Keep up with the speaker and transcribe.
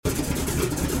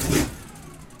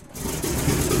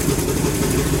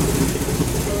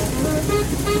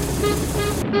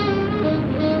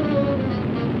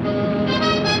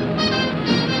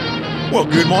Well,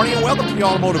 good morning and welcome to the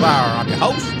Automotive Hour. I'm your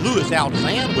host, Louis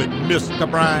Altazan, with Mr.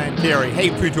 Brian Terry. Hey,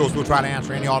 through to us, we'll try to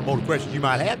answer any automotive questions you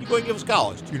might have. You go ahead and give us a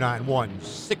call. It's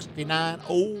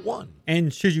 291-6901.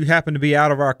 And should you happen to be out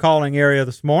of our calling area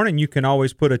this morning, you can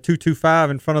always put a 225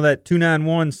 in front of that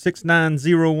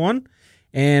 291-6901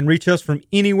 and reach us from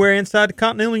anywhere inside the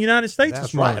continental United States That's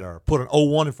this morning. right, or put an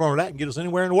 01 in front of that and get us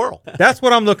anywhere in the world. That's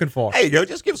what I'm looking for. There you go.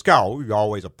 Just give us a call. We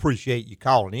always appreciate you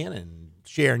calling in and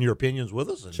sharing your opinions with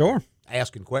us. And Sure.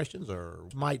 asking questions or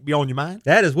might be on your mind.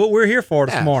 That is what we're here for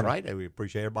this morning. That's right. We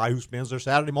appreciate everybody who spends their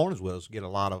Saturday mornings with us. Get a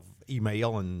lot of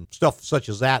email and stuff such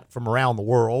as that from around the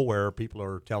world where people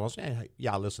are telling us, hey,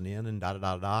 yeah, listen in and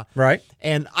da-da-da-da. Right.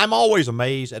 And I'm always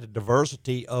amazed at the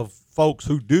diversity of folks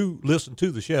who do listen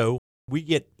to the show. We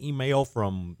get email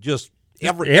from just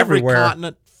every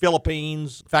continent,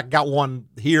 Philippines. In fact, got one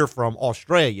here from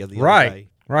Australia the other day.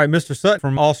 Right. Mr. Sutton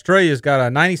from Australia's got a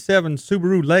 97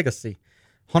 Subaru Legacy.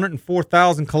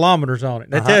 104,000 kilometers on it.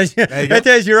 That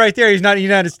tells you right there he's not in the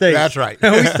United States. That's right.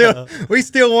 we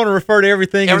still want to refer to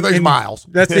everything. Everything's miles.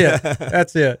 That's it.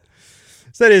 That's it.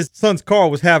 Said his son's car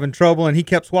was having trouble, and he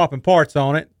kept swapping parts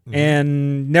on it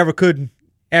and never could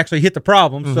actually hit the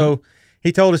problem. So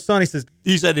he told his son,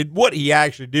 he said what he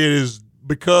actually did is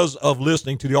because of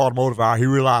listening to the Automotive Hour, he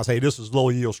realized, hey, this is low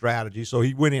yield strategy. So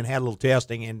he went in and had a little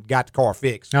testing and got the car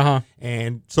fixed.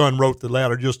 And son wrote the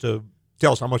letter just to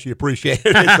tell us how much he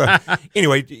appreciated it. So,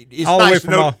 anyway, it's all nice to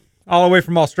know. All the way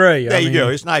from Australia. There you go.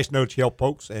 It's nice to know that you help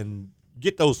folks and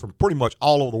get those from pretty much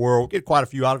all over the world. Get quite a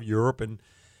few out of Europe and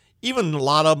even a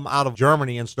lot of them out of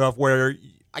Germany and stuff where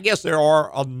I guess there are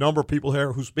a number of people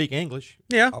here who speak English.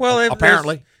 Yeah, well,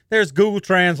 apparently. There's Google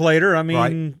Translator. I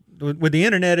mean, with the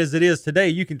internet as it is today,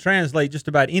 you can translate just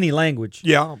about any language.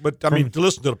 Yeah, but I mean, to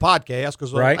listen to the podcast,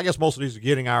 because I guess most of these are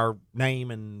getting our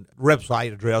name and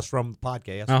website address from the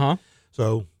podcast.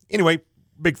 So, anyway,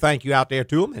 big thank you out there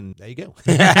to them, and there you go.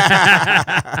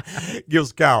 Give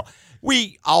us a call.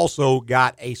 We also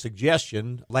got a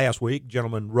suggestion last week. A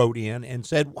gentleman wrote in and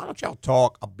said, why don't y'all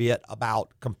talk a bit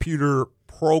about computer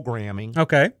programming,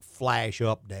 flash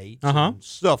updates, and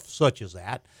stuff such as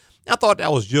that. I thought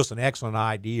that was just an excellent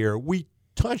idea. We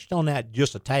touched on that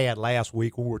just a tad last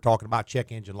week when we were talking about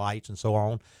check engine lights and so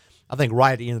on. I think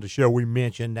right at the end of the show we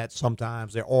mentioned that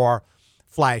sometimes there are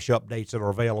flash updates that are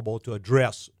available to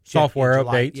address software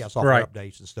updates.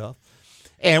 Updates and stuff.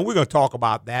 And we're going to talk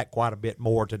about that quite a bit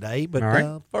more today.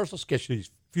 But first, let's get you a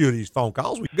few of these phone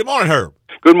calls. Good morning, Herb.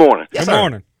 Good morning. Yes, Good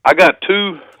morning. I got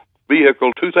two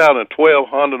vehicles, 2012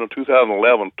 Honda and a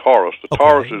 2011 Taurus. The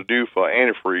Taurus is due for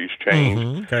antifreeze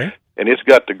change. And it's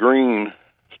got the green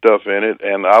stuff in it.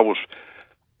 And I was,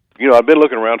 I've been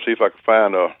looking around to see if I could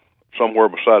find somewhere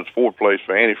besides Ford Place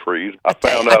for antifreeze. I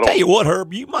tell you what,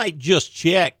 Herb, you might just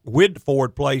check with the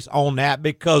Ford Place on that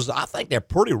because I think they're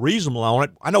pretty reasonable on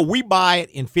it. I know we buy it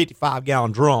in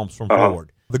 55-gallon drums from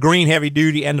Ford, the green heavy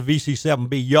duty and the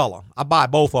VC7B yellow. I buy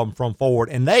both of them from Ford,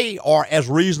 and they are as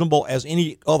reasonable as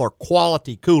any other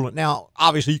quality coolant. Now,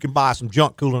 obviously, you can buy some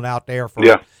junk coolant out there for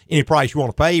any price you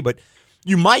want to pay, but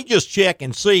you might just check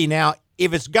and see. Now,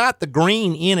 if it's got the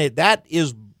green in it, that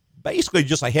is basically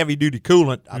just a heavy-duty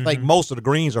coolant. I think most of the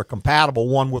greens are compatible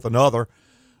one with another.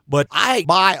 But I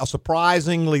buy a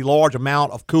surprisingly large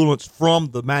amount of coolants from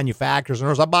the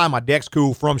manufacturers. I buy my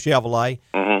Dexcool from Chevrolet.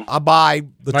 I buy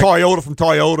the Toyota from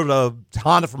Toyota, the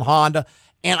Honda from Honda.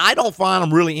 And I don't find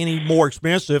them really any more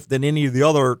expensive than any of the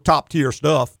other top-tier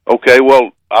stuff. Okay, well,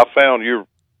 I found you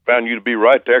to be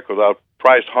right there because I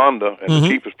priced Honda, and the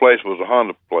cheapest place was a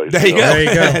Honda place. There you go.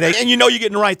 And you're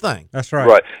getting the right thing. That's right.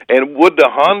 Right. And would the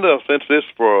Honda, since this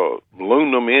for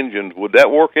aluminum engines, would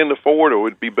that work in the Ford, or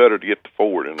would it be better to get the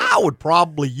Ford in there? I would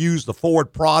probably use the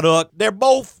Ford product. They're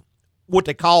both what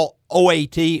they call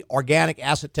OAT, organic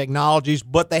acid technologies,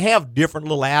 but they have different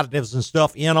little additives and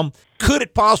stuff in them. Could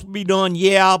it possibly be done?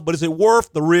 Yeah, but is it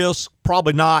worth the risk?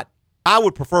 Probably not. I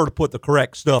would prefer to put the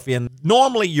correct stuff in.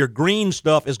 Normally, your green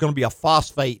stuff is going to be a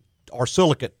phosphate or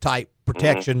silicate type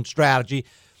protection strategy,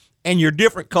 and your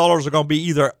different colors are going to be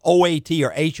either OAT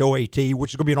or HOAT,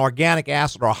 which is going to be an organic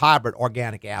acid or a hybrid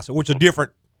organic acid, which is a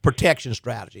different protection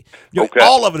strategy.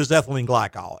 All of it is ethylene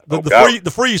glycol.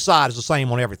 The freeze side is the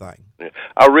same on everything. Yeah.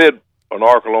 I read an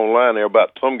article online there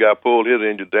about some guy pulled his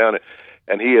engine down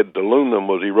and he had, the aluminum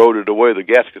was eroded away. The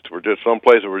gaskets were just, some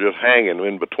places were just hanging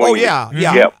in between. Oh, yeah.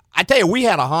 Yep. I tell you, we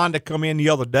had a Honda come in the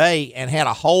other day and had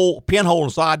a pinhole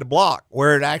inside the block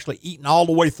where it actually eaten all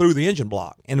the way through the engine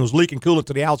block and it was leaking coolant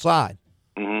to the outside.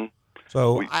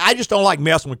 So I just don't like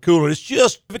messing with coolant. It's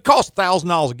just, if it costs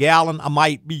 $1,000 a gallon, I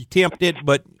might be tempted,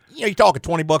 but you're talking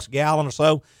 $20 a gallon or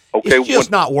so. Okay, it's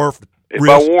just not worth it.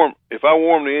 If I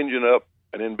warm the engine up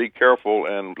and then be careful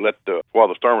and while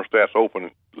the thermostat's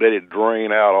open, let it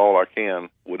drain out all I can.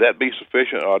 Would that be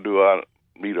sufficient, or do I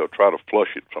need to try to flush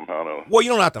it somehow? Well, you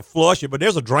don't have to flush it, but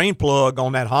there's a drain plug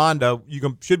on that Honda.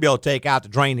 Should be able to take out to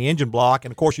drain the engine block,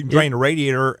 and of course you can drain the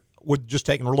radiator with just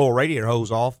taking the lower radiator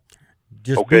hose off.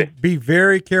 Just be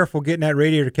very careful getting that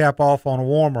radiator cap off on a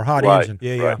warm or hot engine.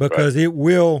 Because it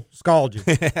will scald you.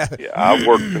 I've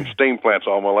worked in steam plants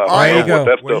all my life. Oh, there you go.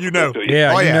 Well, you know.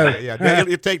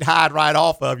 It'll take the hide right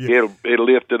off of you. It'll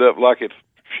lift it up like it's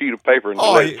a sheet of paper and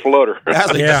let it flutter.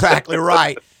 That's exactly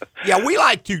right. Yeah, we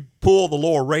like to pull the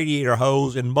lower radiator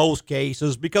hose in most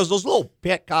cases because those little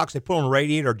petcocks they put on the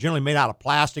radiator are generally made out of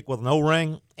plastic with an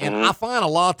O-ring. And I find a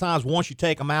lot of times once you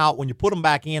take them out, when you put them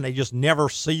back in, they just never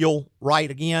seal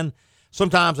right again.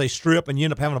 Sometimes they strip and you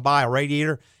end up having to buy a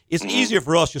radiator. It's easier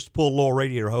for us just to pull the lower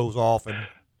radiator hose off. And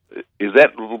is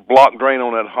that block drain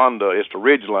on that Honda? It's the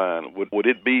Ridgeline. Would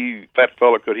it be Fat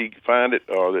Fella? Could he find it,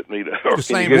 or that need the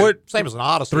same as an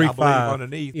Odyssey? 3.5. I believe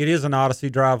underneath. It is an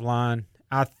Odyssey drive line.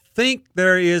 I think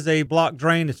there is a block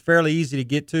drain that's fairly easy to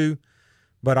get to,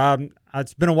 but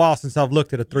it's been a while since I've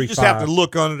looked at a 3.5. You just have to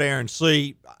look under there and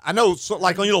see. I know,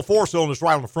 like on your little four-cylinder, it's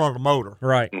right on the front of the motor.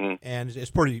 Right. And it's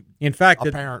pretty In fact,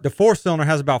 apparent. the four-cylinder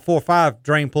has about 4 or 5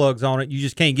 drain plugs on it. You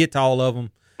just can't get to all of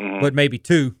them, but maybe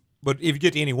 2. But if you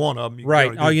get to any one of them, you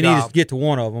right, all you need is to get to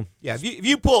one of them. Yeah, if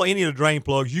you pull any of the drain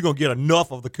plugs, you're going to get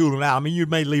enough of the coolant out. I mean, you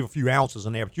may leave a few ounces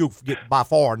in there, but you'll get by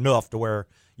far enough to where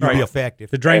you'll be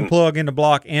effective. The drain plug in the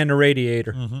block and the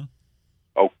radiator.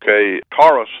 Okay,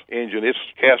 Taurus engine, it's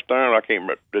cast iron. I can't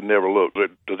remember. It never looked.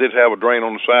 Does it have a drain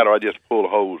on the side, or I just pull the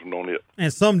hose and on it?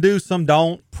 And some do, some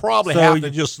don't. Probably have to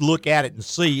just look at it and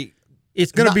see.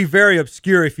 It's going to be very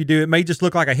obscure if you do. It may just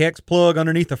look like a hex plug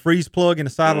underneath a freeze plug in the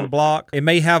side of the block. It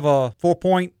may have a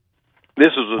 4-point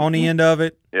on the end of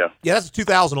it. Yeah, that's a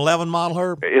 2011 model,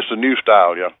 Herb. It's a new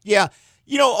style, Yeah,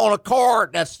 on a car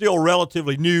that's still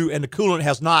relatively new and the coolant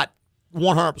has not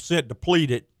 100%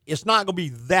 depleted, it's not going to be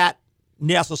that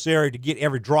necessary to get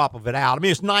every drop of it out. I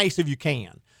mean, it's nice if you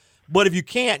can. But if you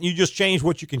can't, you just change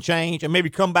what you can change and maybe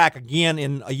come back again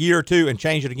in a year or two and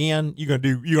change it again. You're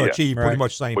gonna achieve pretty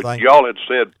much the same thing. Y'all had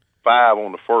said 5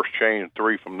 on the first change and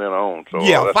 3 from then on.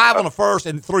 So 5 on the first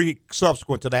and 3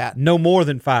 subsequent to that. No more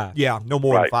than 5. Yeah, no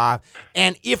more than 5.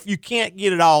 And if you can't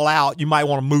get it all out, you might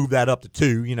want to move that up to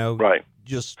 2.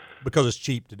 Just because it's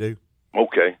cheap to do.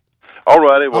 Okay. All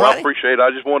righty. Well, I appreciate it.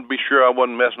 I just wanted to be sure I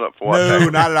wasn't messing up for No,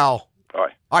 not at all. All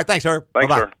right, thanks, sir.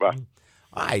 Thanks, sir. Bye.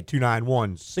 All right,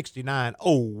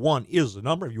 291-6901 is the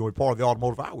number. If you want to be part of the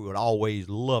automotive hour, we would always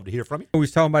love to hear from you. We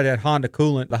was talking about that Honda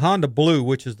coolant. The Honda Blue,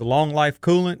 which is the long life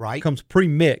coolant, comes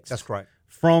pre-mixed. That's correct.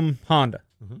 From Honda.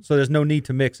 So there's no need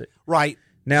to mix it. Right.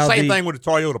 Now same thing with the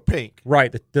Toyota Pink.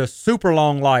 Right. The super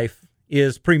long life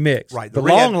is pre-mixed. Right. The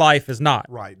long life is not.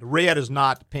 Right. The red is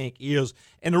not, the pink is.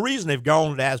 And the reason they've gone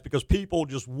to that is because people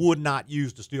just would not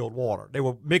use distilled water. They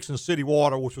were mixing city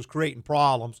water, which was creating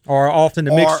problems. Or often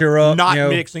the mixture up. Not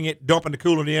mixing it, dumping the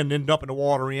coolant in, then dumping the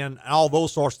water in, and all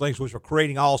those sorts of things, which were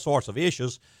creating all sorts of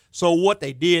issues. So what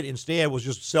they did instead was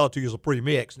just sell it to you as a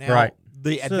pre-mix. Now,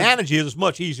 the advantage is it's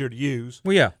much easier to use.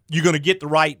 Well, yeah. You're going to get the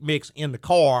right mix in the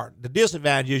car. The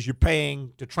disadvantage is you're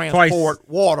paying to transport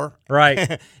water. Right.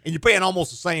 And you're paying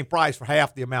almost the same price for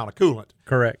half the amount of coolant.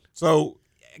 Correct. So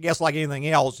I guess like anything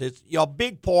else, it's a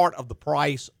big part of the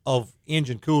price of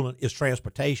engine coolant is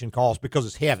transportation costs because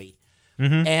it's heavy.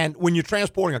 And when you're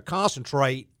transporting a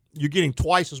concentrate, you're getting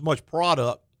twice as much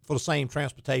product for the same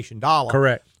transportation dollar.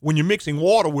 Correct. When you're mixing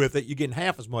water with it, you're getting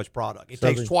half as much product. It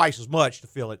takes twice as much to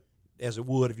fill it as it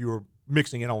would if you were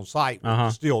mixing it on site with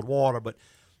distilled water. But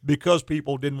because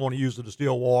people didn't want to use the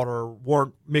distilled water,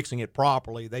 weren't mixing it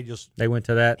properly, they went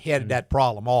to that, headed that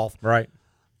problem off. Right.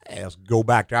 Let's go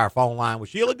back to our phone line with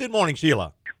Sheila. Good morning,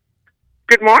 Sheila.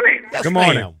 Good morning. Yes, Good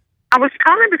morning. ma'am. I was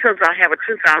calling because I have a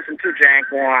 2002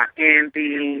 Jaguar, and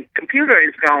the computer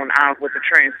is gone out with the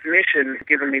transmission,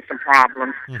 giving me some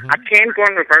problems. I can go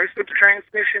in reverse with the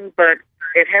transmission, but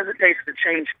it hesitates to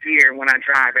change gear when I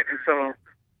drive it. And so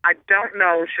I don't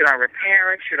know, should I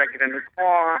repair it, should I get a new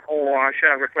car, or should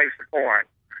I replace the part?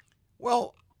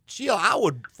 Well, Sheila, I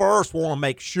would first want to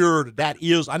make sure that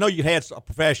is, I know you had a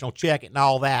professional check it and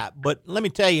all that, but let me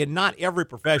tell you, not every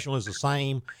professional is the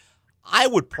same. I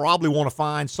would probably want to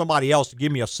find somebody else to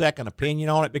give me a second opinion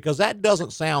on it because that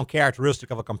doesn't sound characteristic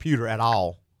of a computer at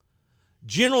all.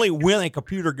 Generally, when a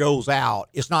computer goes out,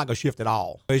 it's not going to shift at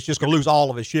all. It's just going to lose all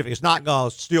of its shifting. It's not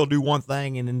going to still do one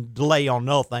thing and then delay on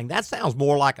another thing. That sounds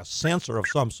more like a sensor of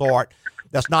some sort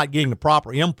that's not getting the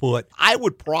proper input. I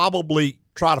would probably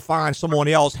try to find someone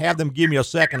else, have them give me a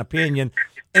second opinion.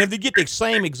 And if they get the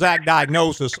same exact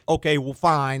diagnosis, okay, well,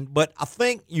 fine. But I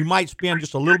think you might spend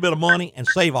just a little bit of money and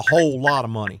save a whole lot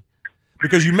of money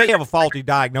because you may have a faulty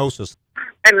diagnosis.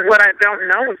 And what I don't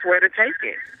know is where to take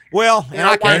it. Well, and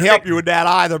I can't help you with that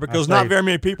either because not very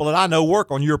many people that I know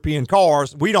work on European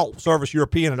cars. We don't service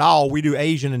European at all. We do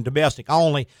Asian and domestic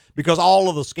only because all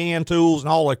of the scan tools and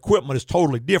all the equipment is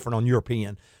totally different on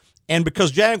European. And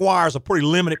because Jaguar is a pretty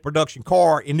limited production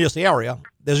car in this area,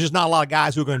 there's just not a lot of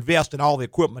guys who are going to invest in all the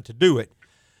equipment to do it.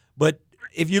 But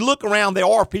if you look around, there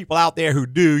are people out there who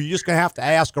do. You're just going to have to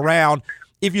ask around.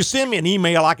 If you send me an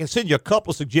email, I can send you a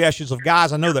couple of suggestions of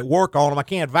guys I know that work on them. I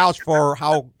can't vouch for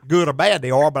how good or bad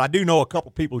they are, but I do know a couple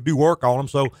of people who do work on them.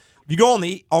 So if you go on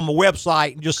the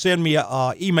website and just send me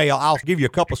an email, I'll give you a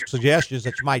couple of suggestions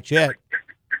that you might check.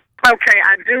 Okay,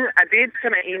 I did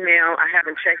send an email. I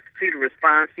haven't checked to see the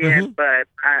response yet, but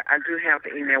I do have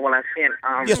the email I sent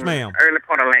yes, ma'am. early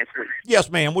part of last week. Yes,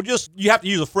 ma'am. Well, you have to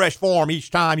use a fresh form each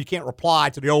time. You can't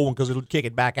reply to the old one because it'll kick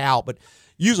it back out. But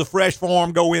use a fresh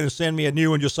form, go in and send me a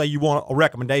new one. Just say you want a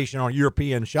recommendation on a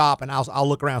European shop, and I'll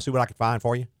look around and see what I can find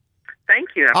for you. Thank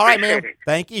you. All right, ma'am.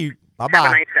 Thank you. Bye-bye. Have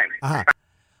a nice day.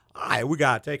 All right, we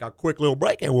got to take a quick little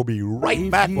break, and we'll be right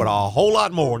back with a whole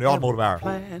lot more in the Automotive Hour.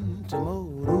 Plan to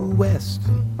motor west,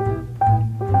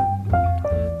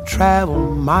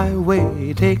 travel my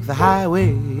way, take the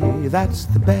highway, that's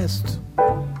the best.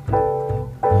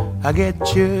 I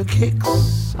get your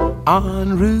kicks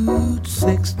on Route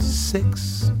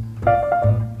 66.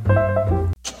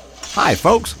 Hi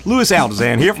folks, Louis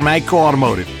Altazan here from AGCO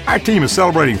Automotive. Our team is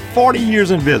celebrating 40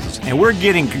 years in business, and we're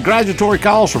getting congratulatory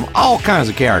calls from all kinds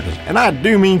of characters, and I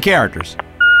do mean characters.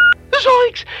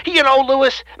 Zoinks! You know,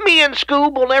 Louis, me and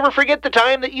Scoob will never forget the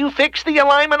time that you fixed the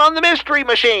alignment on the Mystery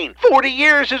Machine. 40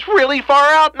 years is really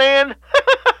far out, man.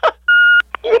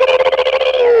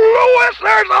 Louis,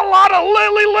 there's a lot of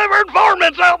lily-livered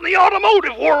varmints out in the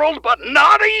automotive world, but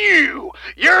not of you.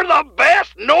 You're the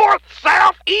best north,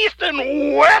 south, east,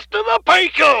 and west of the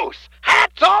Pecos.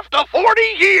 Hats off to 40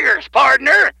 years,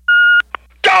 partner.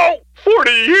 Go!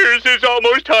 40 years is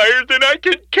almost higher than I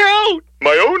can count.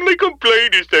 My only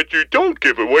complaint is that you don't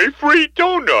give away free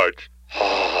donuts.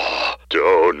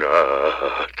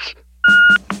 Donuts.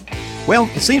 Well,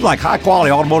 it seems like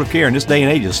high-quality automotive care in this day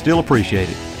and age is still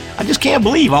appreciated. I just can't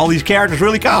believe all these characters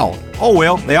really called. Oh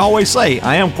well, they always say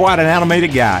I am quite an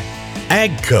animated guy.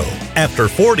 AGCO. After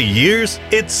 40 years,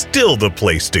 it's still the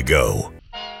place to go.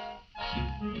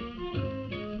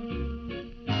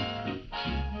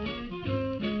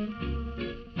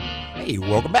 Hey,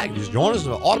 welcome back. Just join us for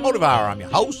the Automotive Hour. I'm your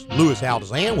host, Louis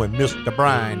Altazan, with Mr.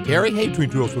 Brian Terry. Hey, between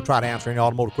two of us, we'll try to answer any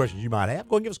automotive questions you might have.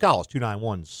 Go and give us a call. It's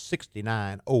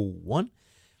 291-6901.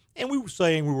 And we were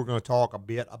saying we were going to talk a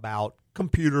bit about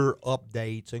computer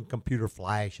updates and computer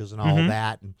flashes and all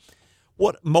that. And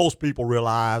what most people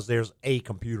realize, there's a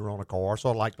computer on a car,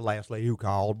 sort of like the last lady who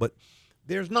called. But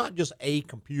there's not just a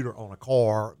computer on a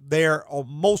car. There are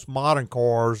most modern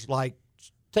cars, like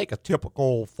take a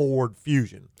typical Ford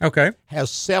Fusion. Okay.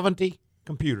 Has 70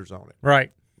 computers on it.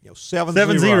 Right.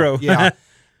 70. Yeah.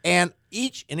 And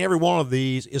each and every one of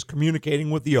these is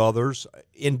communicating with the others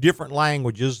in different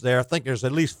languages. I think there's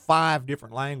at least 5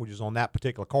 different languages on that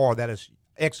particular car that is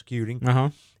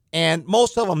executing. And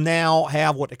most of them now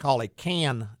have what they call a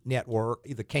CAN network,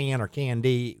 either CAN or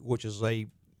CAN-D, which is a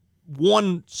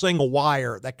one single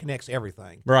wire that connects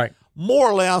everything. Right. More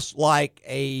or less like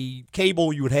a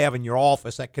cable you would have in your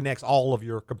office that connects all of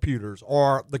your computers,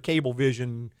 or the cable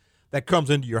vision that comes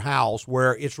into your house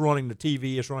where it's running the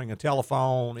TV, it's running a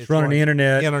telephone, it's running the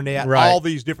internet, right. All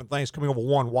these different things coming over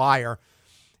one wire.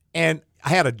 And I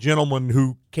had a gentleman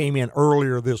who came in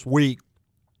earlier this week,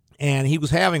 and he was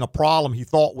having a problem, he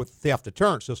thought, with the theft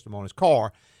deterrent system on his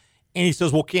car. And he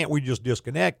says, well, can't we just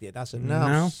disconnect it? I said,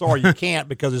 no. Sorry, you can't,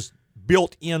 because it's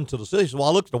built into the system. Well,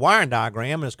 I looked at the wiring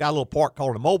diagram, and it's got a little part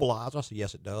called an immobilizer. I said,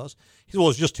 yes, it does. He said, well,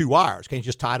 it's just 2 wires. Can't you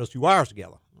just tie those 2 wires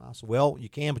together? I said, well, you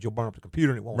can, but you'll burn up the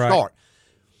computer and it won't start.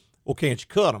 Well, can't you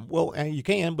cut them? Well, you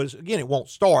can, but again, it won't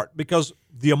start because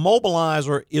the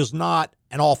immobilizer is not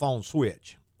an off-on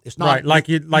switch. It's not like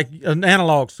an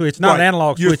analog switch. It's not an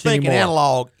analog switch anymore. You're thinking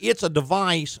analog. It's a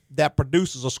device that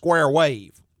produces a square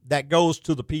wave that goes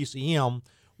to the PCM,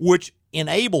 which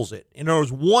enables it. In other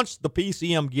words, once the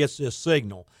PCM gets this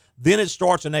signal, then it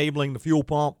starts enabling the fuel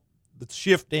pump, the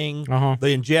shifting,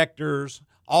 the injectors,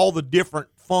 all the different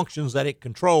functions that it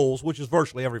controls, which is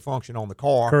virtually every function on the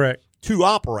car. Correct. To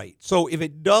operate. So if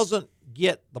it doesn't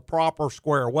get the proper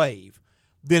square wave,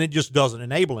 then it just doesn't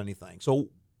enable anything. So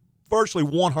virtually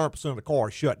 100% of the car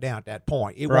is shut down at that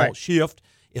point. It won't shift.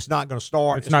 It's not going to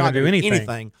start. It's not going to do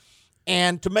anything.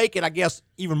 And to make it, I guess,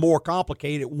 even more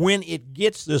complicated, when it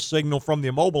gets this signal from the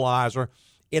immobilizer,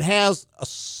 it has a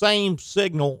same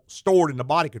signal stored in the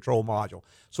body control module.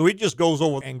 So it just goes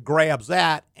over and grabs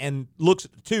that and looks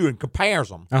at the two and compares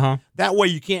them. That way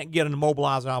you can't get an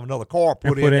immobilizer out of another car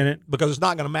put in it because it's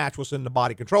not going to match what's in the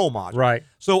body control module. Right.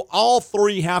 So all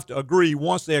three have to agree.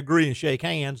 Once they agree and shake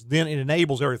hands, then it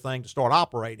enables everything to start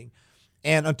operating.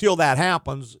 And until that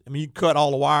happens, I mean, you cut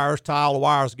all the wires, tie all the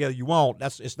wires together you want.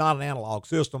 It's not an analog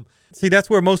system. See, that's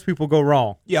where most people go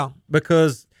wrong. Yeah.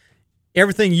 Because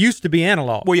everything used to be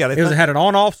analog. Well, yeah. It had an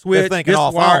on-off switch. They're thinking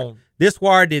off-on. This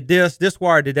wire did this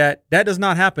wire did that. That does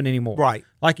not happen anymore. Right.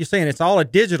 Like you're saying, it's all a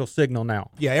digital signal now.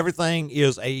 Yeah, everything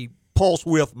is a pulse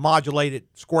width modulated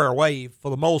square wave for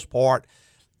the most part,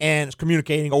 and it's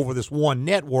communicating over this one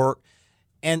network.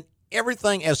 And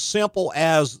everything as simple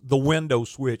as the window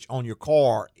switch on your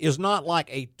car is not like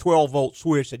a 12-volt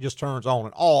switch that just turns on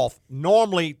and off.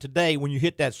 Normally today when you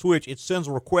hit that switch, it sends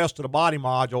a request to the body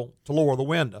module to lower the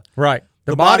window. Right.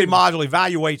 The body module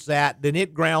evaluates that, then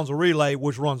it grounds a relay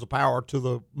which runs the power to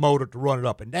the motor to run it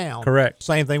up and down. Correct.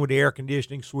 Same thing with the air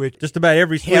conditioning switch. Just about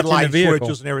every switch headlight in the vehicle.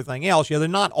 switches and everything else. Yeah, they're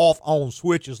not off-on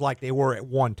switches like they were at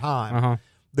one time.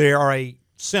 They are a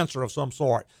sensor of some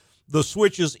sort. The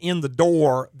switches in the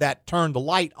door that turn the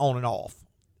light on and off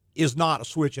is not a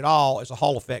switch at all. It's a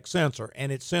Hall effect sensor,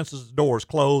 and it senses the door is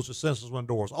closed. It senses when the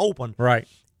door is open. Right.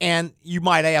 And you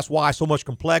might ask why so much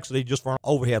complexity just for an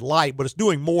overhead light, but it's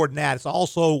doing more than that. It's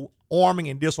also arming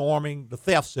and disarming the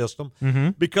theft system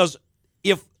because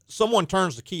if someone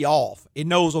turns the key off, it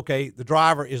knows, okay, the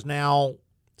driver is now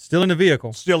still in the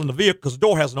vehicle. Still in the vehicle because the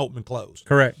door hasn't opened and closed.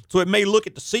 Correct. So it may look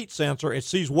at the seat sensor. It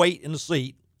sees weight in the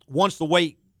seat. Once the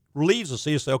weight relieves the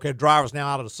seat, it says, okay, the driver's now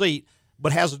out of the seat,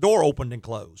 but has the door opened and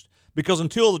closed. Because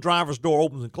until the driver's door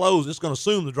opens and closes, it's going to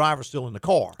assume the driver's still in the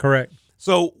car. Correct.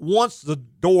 So once the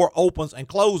door opens and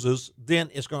closes,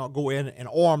 then it's going to go in and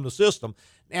arm the system.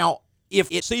 Now, if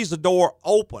it sees the door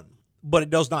open, but it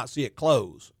does not see it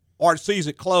close, or it sees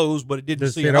it closed, but it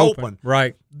didn't see it open,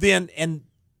 right? Then, and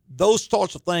those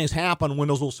sorts of things happen when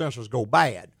those little sensors go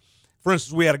bad. For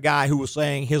instance, we had a guy who was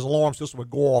saying his alarm system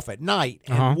would go off at night,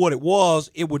 and what it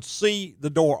would see the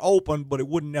door open, but it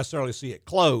wouldn't necessarily see it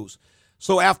close.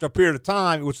 So after a period of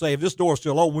time, it would say, if this door is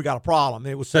still open, we got a problem.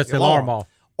 And it would set the alarm off.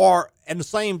 Or, in the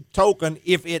same token,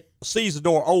 if it sees the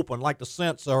door open, like the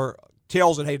sensor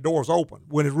tells it, hey, the door's open,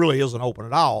 when it really isn't open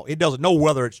at all. It doesn't know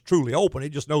whether it's truly open. It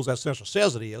just knows that sensor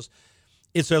says it is.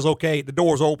 It says, okay, the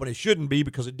door's open. It shouldn't be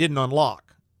because it didn't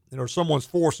unlock. Or someone's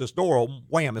forced this door open,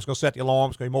 wham, it's going to set the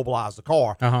alarm. It's going to immobilize the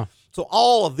car. So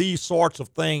all of these sorts of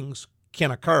things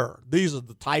can occur. These are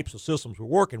the types of systems we're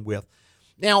working with.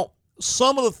 Now,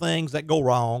 some of the things that go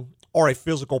wrong are a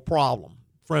physical problem.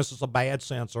 For instance, a bad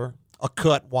sensor, a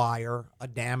cut wire, a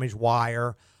damaged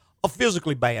wire, a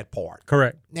physically bad part.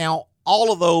 Correct. Now,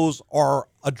 all of those are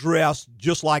addressed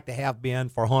just like they have been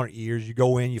for 100 years. You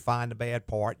go in, you find the bad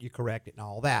part, you correct it and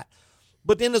all that.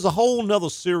 But then there's a whole nother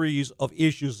series of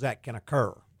issues that can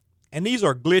occur. And these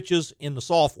are glitches in the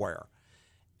software.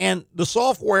 And the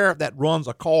software that runs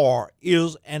a car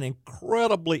is an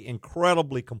incredibly,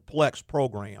 incredibly complex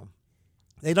program.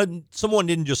 Someone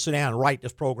didn't just sit down and write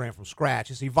this program from scratch.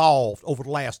 It's evolved over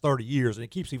the last 30 years, and it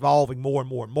keeps evolving more and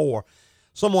more and more.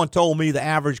 Someone told me the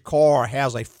average car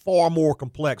has a far more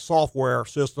complex software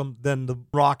system than the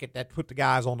rocket that put the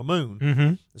guys on the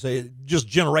moon. So just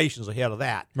generations ahead of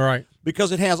that. Right.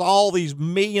 Because it has all these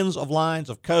millions of lines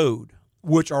of code,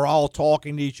 which are all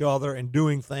talking to each other and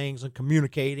doing things and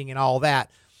communicating and all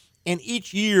that. And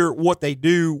each year, what they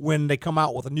do when they come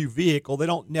out with a new vehicle, they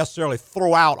don't necessarily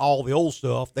throw out all the old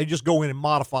stuff. They just go in and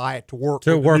modify it to work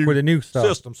with the new stuff.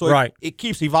 System. So it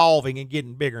keeps evolving and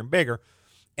getting bigger and bigger.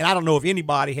 And I don't know if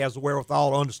anybody has the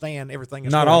wherewithal to understand everything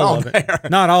that's going on there.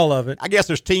 Not all of it. I guess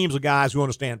there's teams of guys who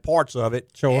understand parts of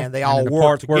it, and they all the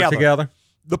work together.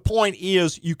 The point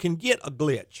is you can get a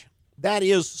glitch. That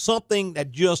is something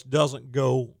that just doesn't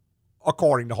go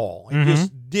according to Hall. It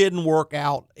just didn't work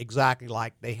out exactly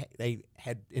like they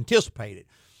had anticipated.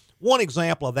 One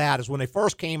example of that is when they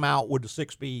first came out with the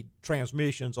 6-speed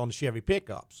transmissions on the Chevy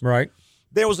pickups. Right.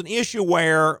 There was an issue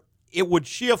where it would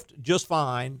shift just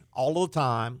fine all of the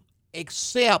time,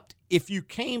 except if you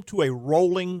came to a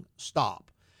rolling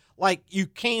stop. Like you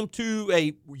came to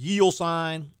a yield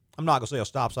sign. I'm not going to say a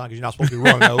stop sign because you're not supposed to be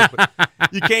running those, but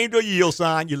you came to a yield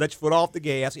sign, you let your foot off the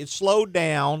gas, it slowed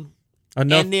down, but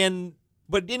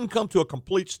it didn't come to a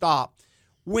complete stop.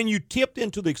 When you tipped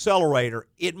into the accelerator,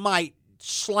 it might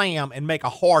slam and make a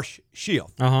harsh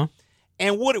shift.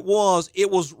 And what it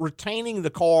was retaining the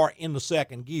car in the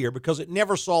second gear because it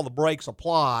never saw the brakes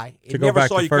apply. It never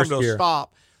saw you come to a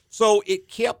stop. So it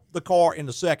kept the car in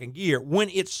the second gear. When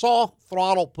it saw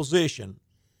throttle position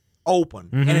open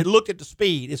and it looked at the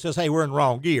speed, it says, hey, we're in the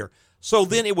wrong gear. So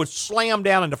then it would slam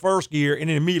down into first gear and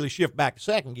then immediately shift back to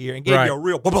second gear and give you a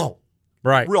real boom,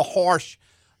 real harsh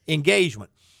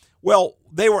engagement. Well,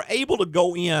 they were able to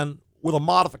go in with a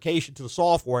modification to the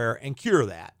software and cure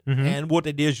that. And what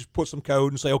they did is just put some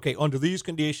code and say, okay, under these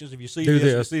conditions, if you see this,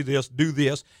 you see this, do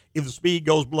this. If the speed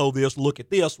goes below this, look at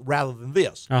this rather than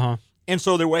this. And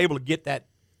so they were able to get that.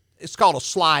 It's called a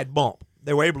slide bump.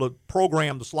 They were able to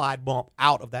program the slide bump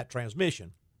out of that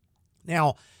transmission.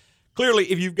 Now, clearly,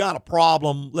 if you've got a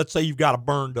problem, let's say you've got a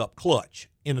burned up clutch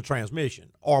in the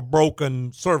transmission or a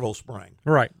broken servo spring.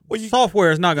 Right. Well,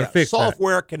 software is not going to fix that.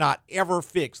 Software cannot ever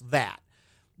fix that.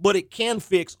 But it can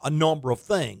fix a number of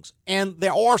things. And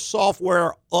there are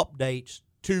software updates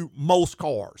to most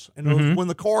cars. And when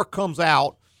the car comes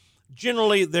out,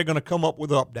 generally they're going to come up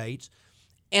with updates.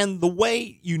 And the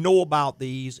way you know about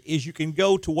these is you can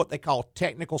go to what they call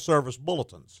technical service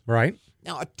bulletins. Right.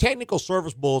 Now, a technical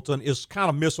service bulletin is kind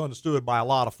of misunderstood by a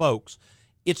lot of folks.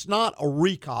 It's not a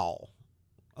recall,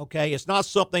 okay? It's not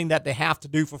something that they have to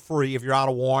do for free if you're out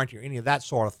of warranty or any of that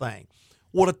sort of thing.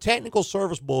 What a technical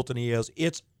service bulletin is,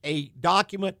 it's a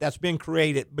document that's been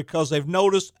created because they've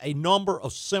noticed a number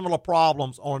of similar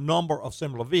problems on a number of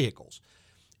similar vehicles.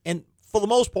 And for the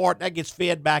most part, that gets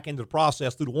fed back into the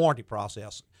process through the warranty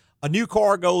process. A new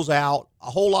car goes out,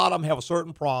 a whole lot of them have a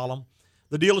certain problem.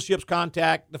 The dealerships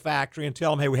contact the factory and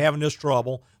tell them, hey, we're having this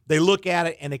trouble. They look at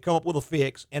it and they come up with a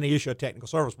fix and they issue a technical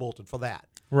service bulletin for that.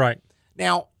 Right.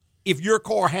 Now, if your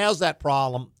car has that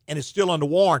problem and it's still under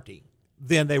warranty,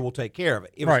 then they will take care of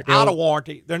it. If it's out of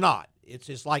warranty, they're not. It's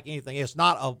just like anything. It's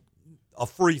not a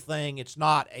free thing. It's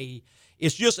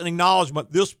just an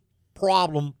acknowledgement this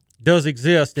problem does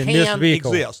exist in this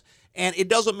vehicle. Exist. And it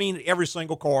doesn't mean that every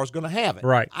single car is going to have it.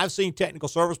 Right. I've seen technical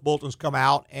service bulletins come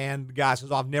out and the guy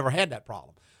says, I've never had that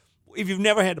problem. If you've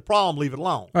never had the problem, leave it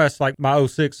alone. Well, that's like my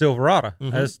 06 Silverado.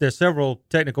 There's several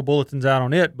technical bulletins out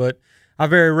on it, but I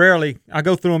very rarely, I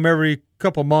go through them every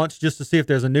couple months just to see if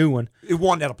there's a new one.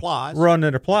 One that applies. One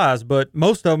that applies, but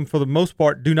most of them, for the most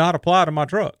part, do not apply to my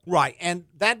truck. Right, and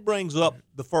that brings up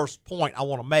the first point I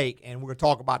want to make, and we're going to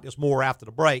talk about this more after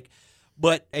the break,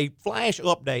 but a flash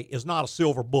update is not a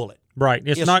silver bullet. Right,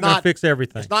 it's not going to fix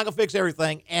everything. It's not going to fix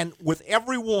everything, and with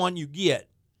every one you get,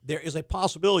 there is a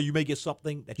possibility you may get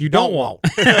something that you don't want.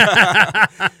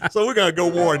 So we're going to go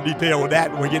more in detail with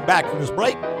that when we get back from this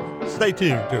break. Stay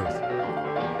tuned to us.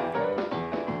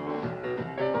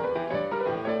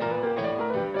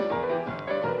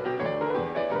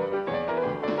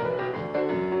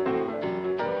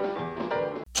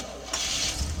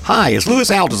 Hi, it's Louis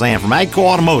Altazan from AGCO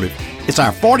Automotive. It's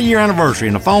our 40-year anniversary,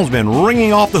 and the phone's been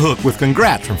ringing off the hook with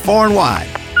congrats from far and wide.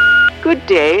 Good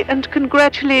day, and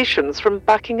congratulations from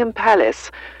Buckingham Palace.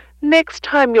 Next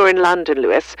time you're in London,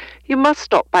 Louis, you must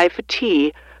stop by for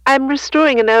tea. I'm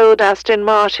restoring an old Aston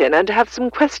Martin and have some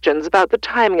questions about the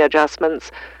timing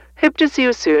adjustments. Hope to see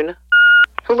you soon.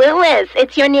 Louis,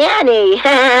 it's your nanny.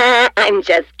 I'm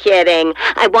just kidding.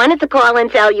 I wanted to call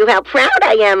and tell you how proud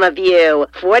I am of you.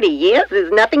 40 years is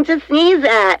nothing to sneeze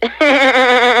at.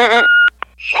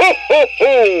 Ho, ho,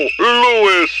 ho!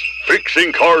 Louis,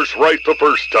 fixing cars right the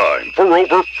first time for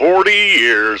over 40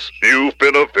 years. You've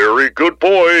been a very good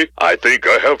boy. I think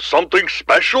I have something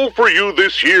special for you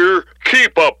this year.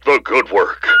 Keep up the good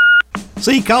work.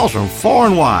 See, calls from far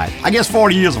and wide. I guess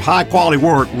 40 years of high-quality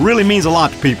work really means a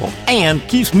lot to people and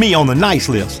keeps me on the nice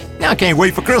list. Now I can't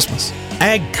wait for Christmas.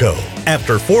 AGCO.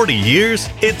 After 40 years,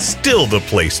 it's still the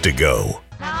place to go.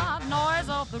 Loud noise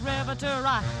of the river to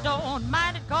right. Don't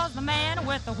mind it 'cause the man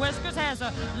with the whiskers has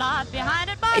a lot behind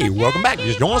it. Hey, welcome back.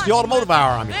 Just join us the Automotive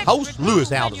Hour. I'm your host,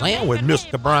 Louis Altazan, with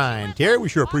Mr. Brian Terry. We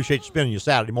sure appreciate you spending your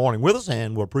Saturday morning with us,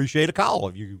 and we'll appreciate a call.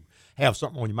 If you have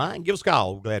something on your mind, give us a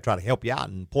call. We're glad to try to help you out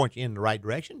and point you in the right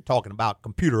direction, talking about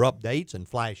computer updates and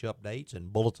flash updates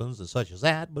and bulletins and such as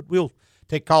that. But we'll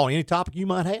take a call on any topic you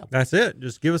might have. That's it.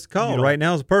 Just give us a call. Right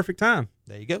now is the perfect time.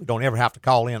 There you go. Don't ever have to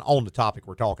call in on the topic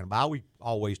we're talking about. We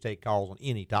always take calls on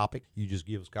any topic. You just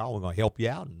give us a call. We're going to help you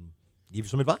out and give you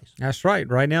some advice. That's right.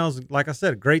 Right now is, like I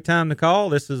said, a great time to call.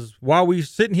 This is why we're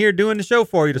sitting here doing the show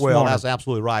for you this morning. Well, that's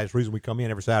absolutely right. It's the reason we come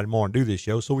in every Saturday morning and do this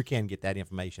show, so we can get that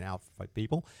information out for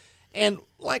people. And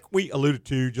like we alluded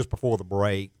to just before the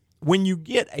break, when you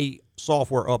get a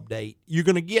software update, you're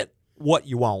going to get what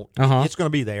you want. It's going to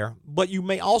be there. But you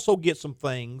may also get some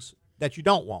things that you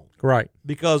don't want. Right.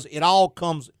 Because it all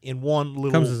comes in one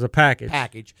little comes as a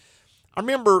package. I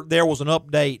remember there was an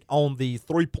update on the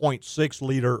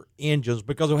 3.6-liter engines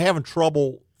because they were having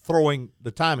trouble throwing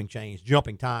the timing chains,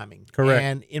 jumping timing. Correct.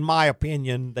 And in my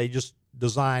opinion, they just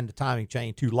designed the timing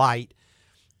chain too light,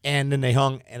 and then they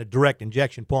hung a direct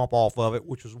injection pump off of it,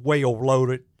 which was way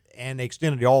overloaded, and they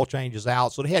extended the oil changes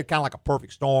out. So they had kind of like a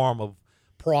perfect storm of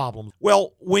problems.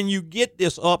 Well, when you get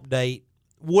this update,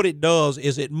 what it does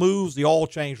is it moves the oil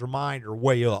change reminder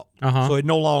way up. So it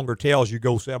no longer tells you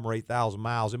go 7,000 or 8,000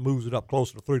 miles. It moves it up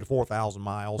closer to 3,000 to 4,000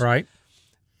 miles. Right.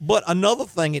 But another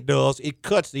thing it does, it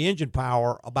cuts the engine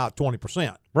power about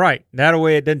 20%. Right. That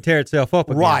way it doesn't tear itself up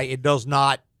again. Right. It does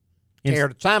not tear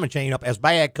the timing chain up as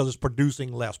bad because it's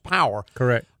producing less power.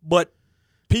 Correct. But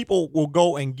people will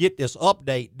go and get this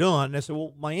update done, and they say,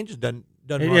 well, my engine doesn't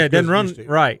run. Yeah, it doesn't run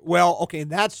right. Well, okay,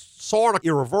 that's sort of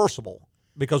irreversible,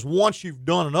 because once you've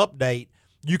done an update,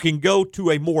 you can go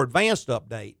to a more advanced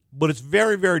update, but it's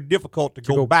very, very difficult to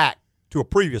go back to a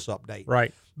previous update.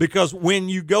 Right. Because when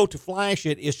you go to flash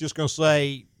it, it's just going to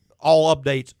say all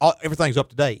updates, everything's up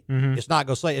to date. It's not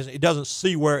going to say, it doesn't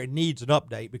see where it needs an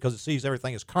update because it sees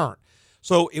everything as current.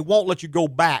 So it won't let you go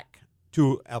back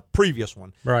to a previous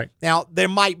one. Right. Now, there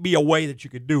might be a way that you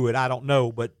could do it. I don't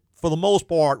know. But for the most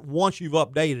part, once you've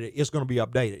updated it, it's going to be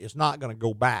updated. It's not going to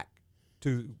go back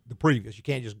to the previous. You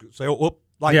can't just say, oh, whoop.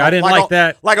 I didn't like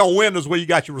that. Like on Windows where you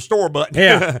got your restore button.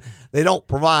 Yeah. They don't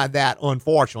provide that,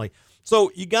 unfortunately.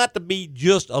 So you got to be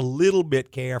just a little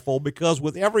bit careful, because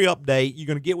with every update, you're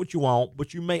going to get what you want,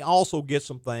 but you may also get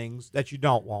some things that you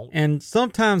don't want. And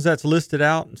sometimes that's listed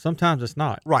out, and sometimes it's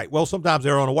not. Right. Well, sometimes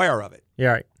they're unaware of it.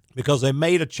 Yeah, right. Because they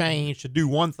made a change to do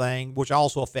one thing, which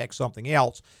also affects something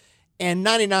else. And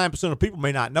 99% of people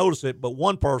may not notice it, but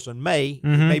one person may. It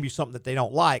may be something that they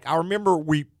don't like. I remember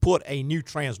we put a new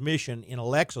transmission in a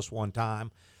Lexus one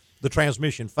time. The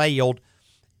transmission failed,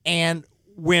 and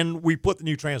when we put the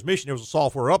new transmission, there was a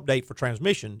software update for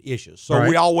transmission issues. So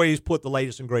we always put the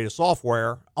latest and greatest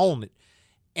software on it.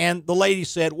 And the lady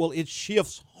said, well, it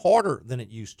shifts harder than it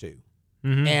used to.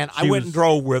 And I went and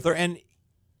drove with her. And,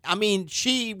 I mean,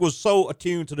 she was so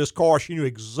attuned to this car, she knew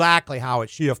exactly how it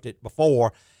shifted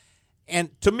before. And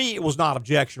to me, it was not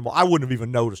objectionable. I wouldn't have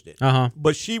even noticed it.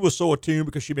 But she was so attuned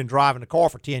because she'd been driving the car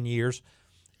for 10 years.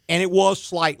 And it was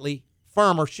slightly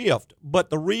firmer shift, but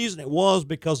the reason it was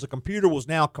because the computer was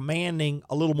now commanding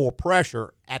a little more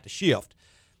pressure at the shift.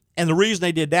 And the reason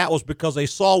they did that was because they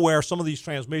saw where some of these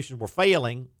transmissions were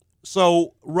failing.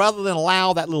 So rather than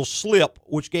allow that little slip,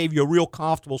 which gave you a real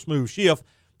comfortable, smooth shift,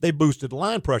 they boosted the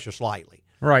line pressure slightly.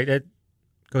 Right.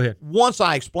 Go ahead. Once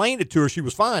I explained it to her, she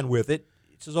was fine with it.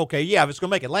 It says, okay, yeah, if it's going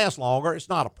to make it last longer, it's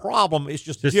not a problem. It's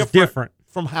just different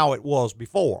from how it was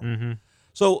before.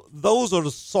 So those are the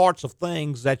sorts of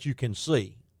things that you can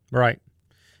see. Right.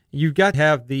 You've got to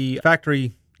have the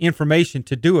factory information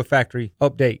to do a factory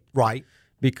update. Right.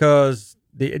 Because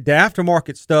the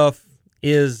aftermarket stuff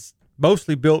is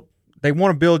mostly built, they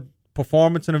want to build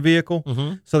performance in a vehicle,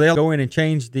 so they'll go in and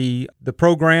change the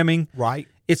programming. Right.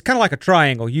 It's kind of like a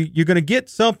triangle. You're going to get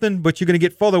something, but you're going to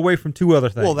get further away from two other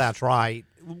things. Well, that's right.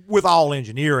 With all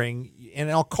engineering, and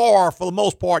in a car, for the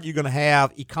most part, you're going to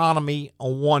have economy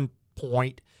on one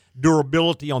point,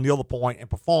 durability on the other point, and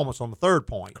performance on the third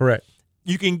point. Correct.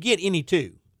 You can get any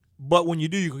two, but when you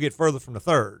do, you can get further from the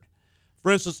third.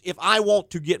 For instance, if I want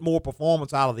to get more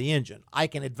performance out of the engine, I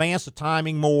can advance the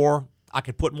timing more. I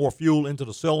can put more fuel into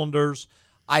the cylinders.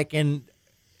 I can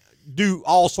do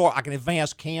all sorts. I can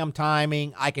advance cam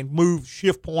timing. I can move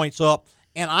shift points up,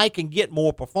 and I can get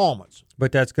more performance.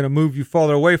 But that's going to move you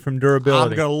farther away from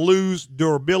durability. I'm going to lose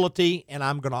durability, and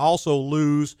I'm going to also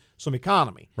lose some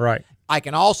economy. Right. I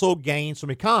can also gain some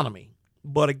economy.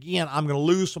 But again, I'm going to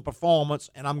lose some performance,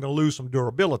 and I'm going to lose some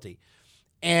durability.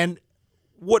 And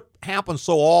what happens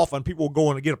so often, people will go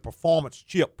in and get a performance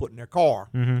chip put in their car.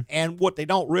 And what they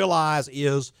don't realize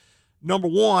is, number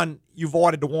one, you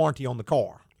voided the warranty on the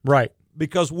car. Right.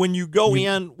 Because when you go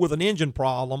in with an engine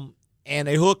problem and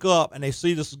they hook up and they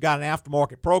see this has got an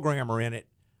aftermarket programmer in it,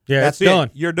 that's it. Done.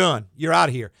 You're done. You're out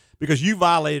of here because you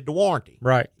violated the warranty.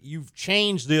 Right. You've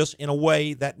changed this in a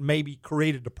way that maybe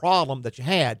created the problem that you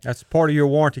had. That's part of your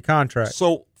warranty contract.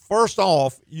 So first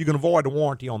off, you can avoid the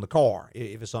warranty on the car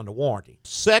if it's under warranty.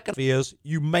 Second is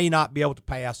you may not be able to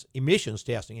pass emissions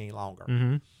testing any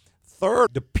longer.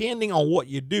 Third, depending on what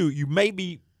you do, you may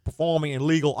be performing an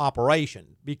illegal operation,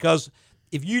 because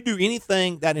if you do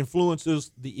anything that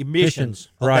influences the emissions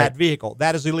of that vehicle,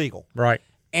 that is illegal. Right.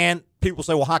 And people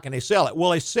say, well, how can they sell it?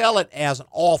 Well, they sell it as an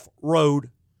off-road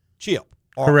chip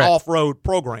or an off-road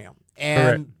program.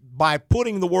 And by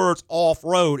putting the words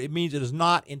off-road, it means it is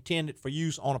not intended for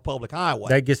use on a public highway.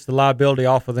 That gets the liability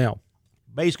off of them.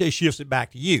 Basically shifts it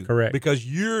back to you. Correct. Because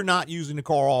you're not using the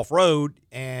car off-road,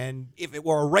 and if it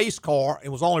were a race car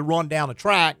and was only run down the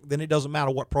track, then it doesn't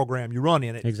matter what program you run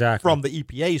in it. Exactly. From the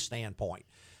EPA standpoint.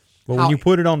 But when you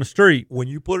put it on the street. When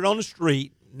you put it on the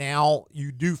street, now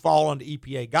you do fall under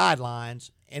EPA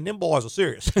guidelines, and them boys are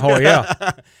serious. Oh,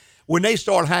 yeah. When they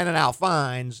start handing out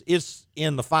fines, it's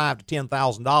in the $5,000 to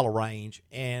 $10,000 range,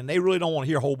 and they really don't want to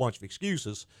hear a whole bunch of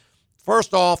excuses.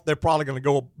 First off, they're probably going to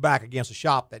go back against a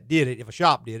shop that did it, if a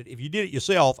shop did it. If you did it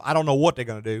yourself, I don't know what they're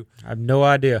going to do. I have no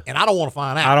idea. And I don't want to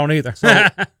find out. I don't either. So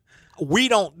we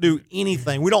don't do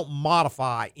anything. We don't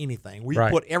modify anything. We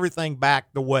put everything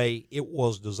back the way it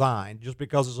was designed, just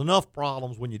because there's enough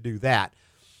problems when you do that.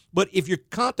 But if you're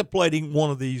contemplating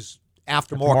one of these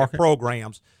aftermarket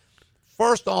programs,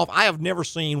 first off, I have never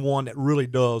seen one that really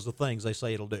does the things they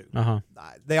say it'll do.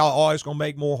 They are always going to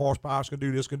make more horsepower. It's going to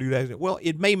do this, going to do that. Well,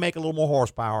 it may make a little more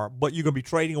horsepower, but you're going to be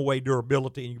trading away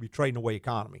durability and you're going to be trading away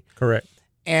economy. Correct.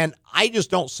 And I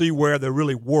just don't see where they're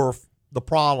really worth the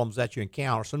problems that you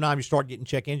encounter. Sometimes you start getting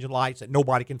check engine lights that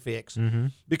nobody can fix.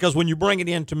 Because when you bring it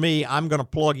in to me, I'm going to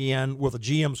plug in with a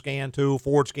GM scan tool,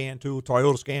 Ford scan tool,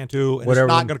 Toyota scan tool, and Whatever.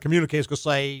 it's not going to communicate. It's going to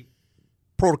say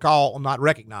protocol not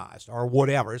recognized or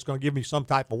whatever. It's going to give me some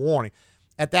type of warning.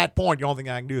 At that point, the only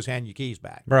thing I can do is hand your keys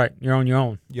back. Right. You're on your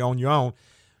own. You're on your own.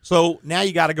 So now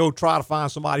you got to go try to find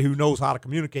somebody who knows how to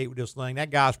communicate with this thing. That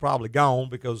guy's probably gone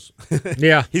because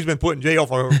he's been put in jail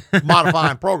for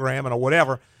modifying programming or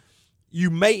whatever. You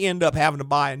may end up having to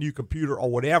buy a new computer or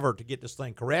whatever to get this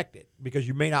thing corrected because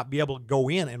you may not be able to go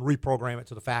in and reprogram it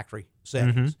to the factory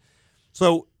settings.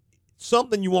 So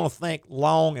something you want to think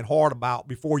long and hard about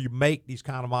before you make these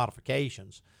kind of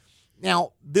modifications.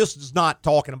 Now, this is not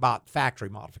talking about factory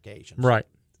modifications. Right.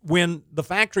 When the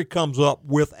factory comes up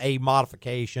with a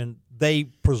modification, they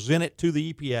present it to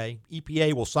the EPA.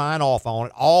 EPA will sign off on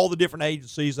it. All the different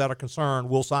agencies that are concerned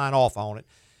will sign off on it.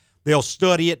 They'll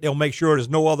study it. They'll make sure there's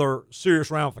no other serious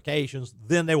ramifications.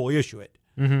 Then they will issue it.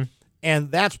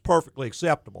 And that's perfectly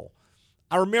acceptable.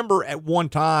 I remember at one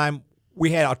time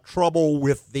we had a trouble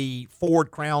with the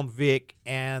Ford Crown Vic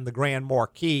and the Grand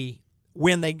Marquis.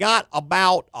 When they got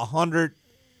about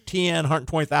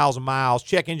 120,000 miles,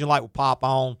 check engine light would pop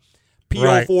on,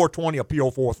 PO420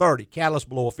 or PO430, catalyst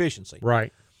below efficiency.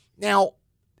 Right. Now,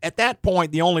 at that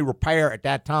point, the only repair at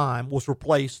that time was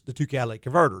replace the two catalytic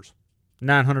converters.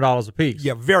 $900 a piece.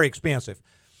 Yeah, very expensive.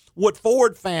 What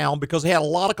Ford found, because they had a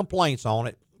lot of complaints on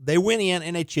it, they went in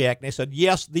and they checked, and they said,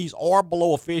 yes, these are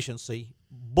below efficiency,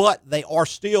 but they are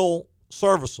still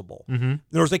serviceable. In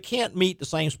other words, they can't meet the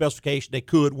same specification they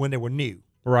could when they were new.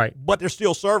 Right. But they're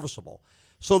still serviceable.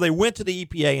 So they went to the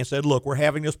EPA and said, look, we're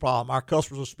having this problem. Our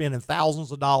customers are spending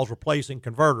thousands of dollars replacing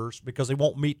converters because they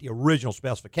won't meet the original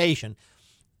specification.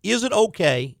 Is it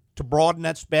okay to broaden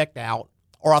that spec out?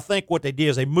 Or I think what they did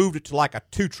is they moved it to like a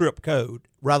 2-trip code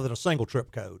rather than a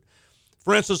single-trip code.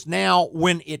 For instance, now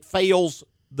when it fails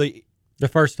the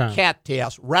first time CAT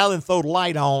test, rather than throw the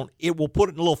light on, it will put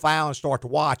it in a little file and start to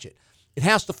watch it. It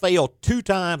has to fail 2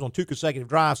 times on 2 consecutive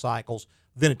drive cycles,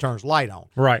 then it turns the light on.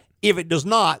 Right. If it does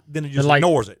not, then it just light,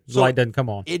 ignores it. The light doesn't come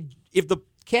on. If the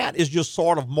CAT is just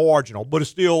sort of marginal, but it's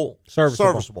still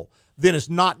serviceable, then it's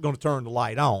not going to turn the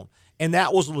light on. And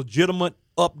that was a legitimate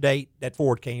update that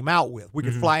Ford came out with. We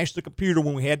could flash the computer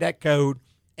when we had that code,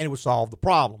 and it would solve the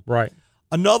problem. Right.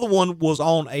 Another one was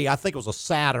on I think it was a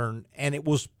Saturn, and it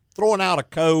was throwing out a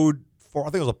code for,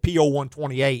 I think it was a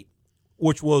PO128,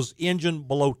 which was engine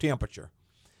below temperature.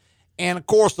 And, of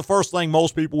course, the first thing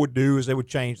most people would do is they would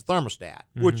change the thermostat,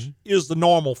 which is the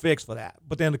normal fix for that.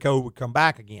 But then the code would come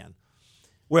back again.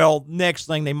 Well, next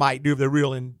thing they might do if they're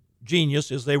real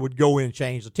ingenious is they would go in and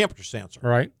change the temperature sensor.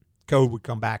 Right. Code would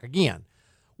come back again.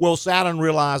 Well, Saturn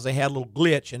realized they had a little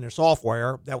glitch in their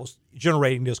software that was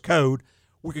generating this code.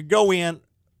 We could go in,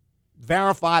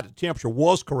 verify that the temperature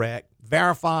was correct,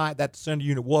 verify that the sender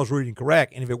unit was reading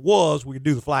correct, and if it was, we could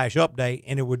do the flash update,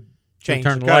 and it would change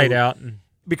turn the the code. light out.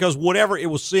 Because whatever it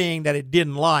was seeing that it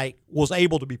didn't like was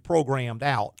able to be programmed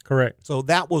out. Correct. So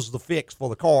that was the fix for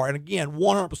the car. And again,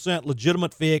 100%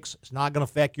 legitimate fix. It's not going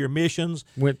to affect your emissions.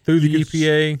 Went through the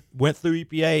EPA. Went through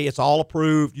EPA. It's all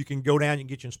approved. You can go down and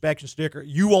get your inspection sticker.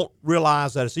 You won't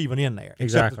realize that it's even in there. Exactly.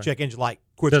 Except the check engine light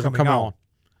quits Doesn't coming come on.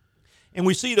 And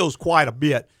we see those quite a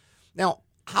bit. Now,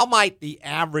 how might the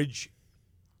average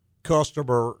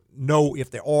customer know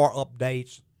if there are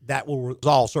updates that will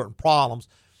resolve certain problems?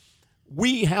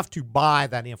 We have to buy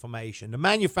that information. The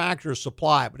manufacturers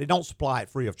supply it, but they don't supply it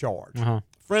free of charge.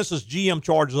 For instance, GM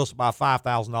charges us about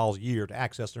 $5,000 a year to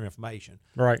access their information.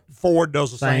 Right. Ford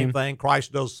does the same thing.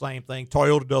 Chrysler does the same thing.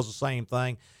 Toyota does the same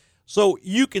thing. So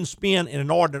you can spend an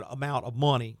inordinate amount of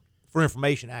money for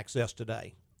information access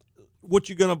today. What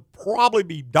you're going to probably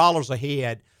be dollars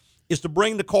ahead is to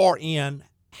bring the car in,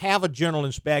 have a general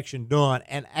inspection done,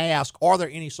 and ask, are there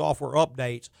any software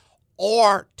updates?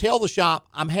 or tell the shop,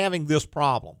 I'm having this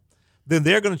problem. Then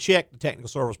they're going to check the technical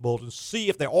service bulletin, see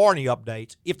if there are any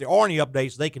updates. If there are any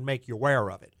updates, they can make you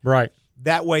aware of it. Right.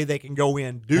 That way they can go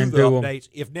in, do the updates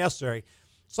if necessary.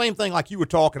 Same thing like you were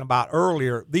talking about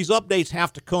earlier. These updates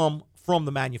have to come from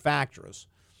the manufacturers.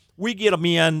 We get them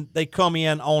in, they come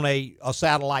in on a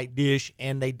satellite dish,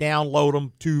 and they download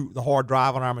them to the hard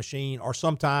drive on our machine, or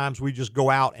sometimes we just go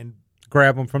out and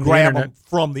grab them from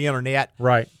the internet.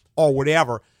 Right. Or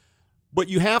whatever. But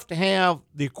you have to have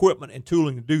the equipment and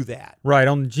tooling to do that. Right.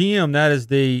 On the GM, that is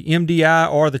the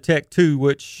MDI or the Tech 2,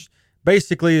 which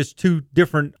basically is two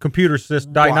different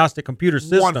diagnostic computer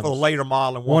systems. One for the later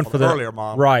model and one for the earlier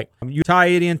model. Right. You tie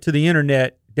it into the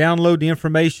internet, download the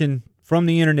information from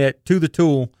the internet to the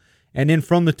tool, and then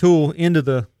from the tool into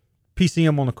the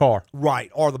PCM on the car.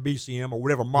 Right, or the BCM or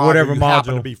whatever module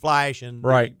happen to be flashing,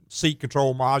 right. Seat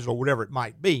control module, whatever it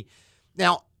might be.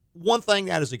 Now, one thing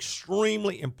that is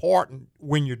extremely important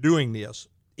when you're doing this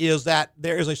is that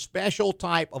there is a special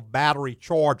type of battery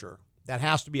charger that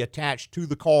has to be attached to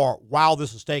the car while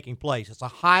this is taking place. It's a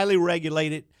highly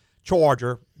regulated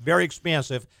charger, very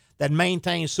expensive, that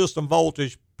maintains system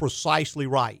voltage precisely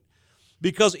right.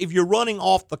 Because if you're running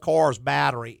off the car's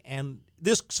battery, and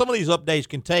some of these updates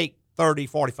can take 30,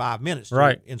 45 minutes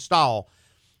to install,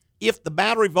 if the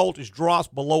battery voltage drops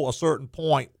below a certain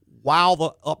point while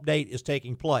the update is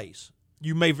taking place,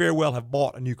 you may very well have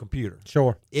bought a new computer.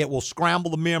 Sure. It will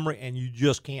scramble the memory, and you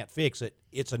just can't fix it.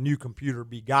 It's a new computer to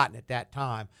be gotten at that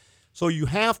time. So you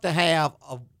have to have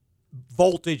a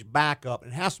voltage backup.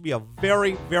 It has to be a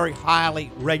very, very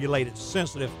highly regulated,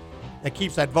 sensitive, that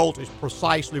keeps that voltage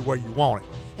precisely where you want it.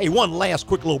 Hey, one last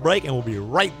quick little break, and we'll be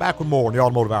right back with more in the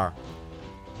Automotive Hour.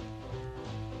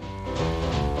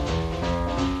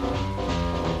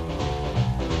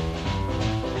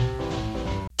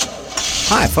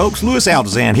 Hi, folks. Louis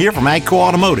Altazan here from AGCO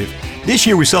Automotive. This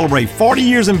year we celebrate 40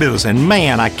 years in business, and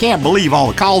man, I can't believe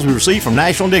all the calls we receive from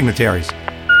national dignitaries.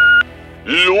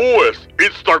 Louis,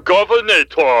 it's the Governor.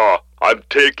 I'm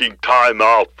taking time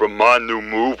out from my new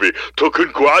movie to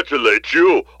congratulate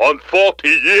you on 40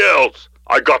 years.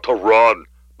 I got to run,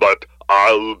 but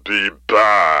I'll be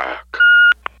back.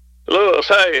 Louis,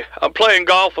 hey, I'm playing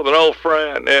golf with an old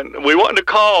friend, and we wanted to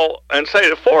call and say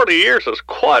that 40 years is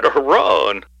quite a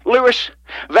run. Louis,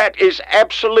 that is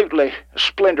absolutely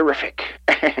splendorific.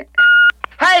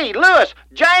 Hey, Louis,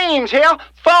 James here,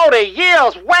 40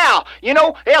 years, wow. You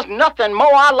know, there's nothing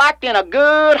more I like than a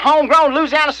good homegrown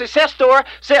Louisiana success story,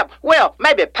 except, well,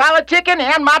 maybe politicking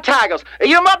and my Tigers.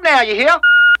 Eat 'em up now, you hear?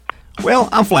 Well,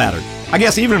 I'm flattered. I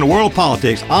guess even in the world of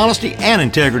politics, honesty and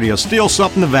integrity are still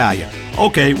something to value.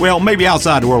 Okay, well, maybe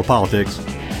outside the world of politics.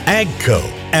 AGCO.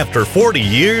 After 40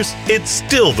 years, it's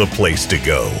still the place to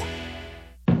go.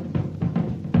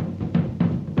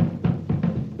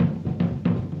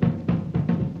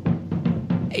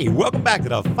 Hey, welcome back to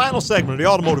the final segment of the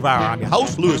Automotive Hour. I'm your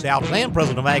host, Louis Altazan,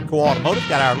 president of AGCO Automotive.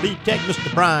 Got our lead tech,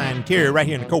 Mr. Brian Terry, right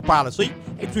here in the co-pilot seat.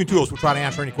 Hey, between two of us, we'll try to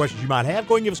answer any questions you might have.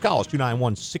 Go ahead and give us a call. It's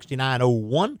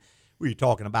 291-6901. We're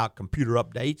talking about computer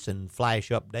updates and flash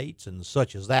updates and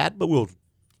such as that, but we'll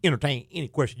entertain any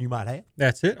question you might have.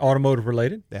 That's it, automotive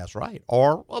related. That's right,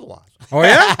 or otherwise. Oh,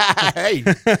 yeah? Hey,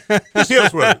 just hit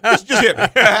us with it. Just hit me.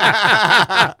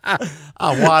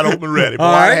 I'm wide open and ready. Boy,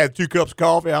 I had 2 cups of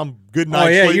coffee. I'm good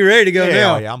night's sleep. Oh, yeah, you ready to go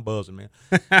now? Yeah, I'm buzzing, man.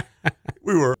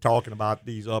 We were talking about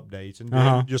these updates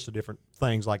and just the different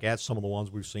things like that, some of the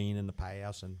ones we've seen in the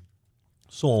past and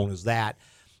so on as that.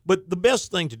 But the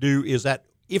best thing to do is that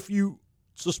if you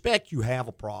suspect you have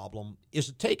a problem, is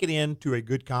to take it into a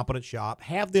good, competent shop,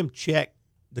 have them check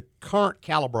the current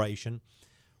calibration,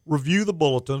 review the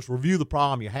bulletins, review the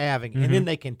problem you're having, and then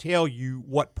they can tell you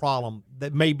what problem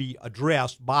that may be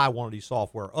addressed by one of these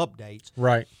software updates.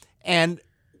 Right. And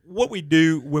what we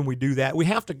do when we do that, we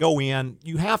have to go in.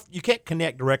 You can't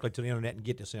connect directly to the internet and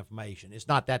get this information. It's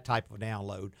not that type of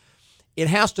download. It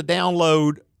has to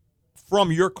download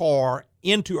from your car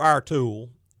into our tool,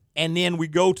 and then we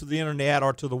go to the internet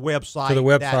or to the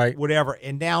website, whatever,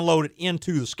 and download it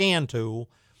into the scan tool.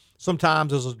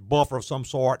 Sometimes there's a buffer of some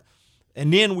sort,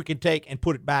 and then we can take and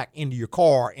put it back into your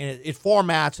car, and it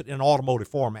formats it in an automotive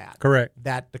format. Correct.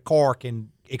 That the car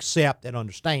can accept and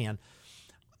understand.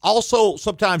 Also,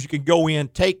 sometimes you can go in,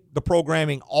 take the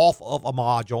programming off of a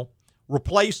module,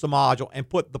 replace the module, and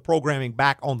put the programming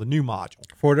back on the new module.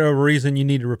 For whatever reason, you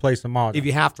need to replace the module. If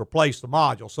you have to replace the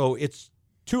module. So it's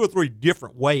 2 or 3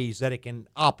 different ways that it can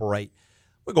operate.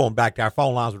 We're going back to our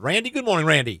phone lines with Randy. Good morning,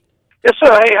 Randy. Yes,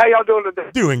 sir. Hey, how y'all doing today?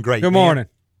 Doing great. Good morning.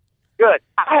 Good.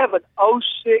 I have an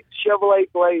 06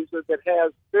 Chevrolet Blazer that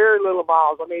has very little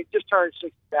miles. I mean, it just turned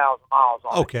 60,000 miles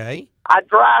on it. Okay. I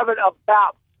drive it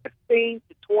about 15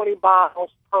 to 20 miles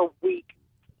per week.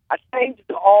 I changed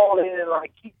the oil in it and I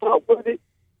keep up with it.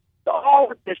 The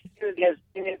oil that's in it has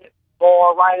been in it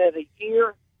for right at a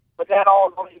year, but that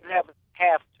oil don't even have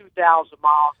 2,000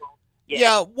 miles on it.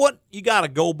 Yeah, what you got to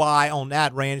go by on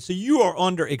that, Randy, so you are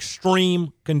under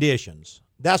extreme conditions.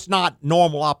 That's not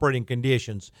normal operating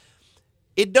conditions.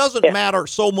 It doesn't matter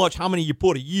so much how many you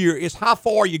put a year. It's how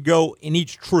far you go in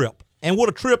each trip. And what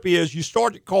a trip is, you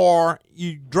start your car,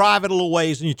 you drive it a little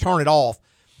ways, and you turn it off.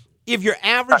 If your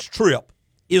average trip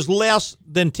is less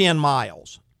than 10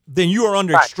 miles, then you are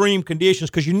under extreme conditions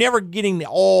because you're never getting the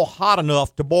oil hot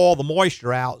enough to boil the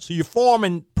moisture out. So you're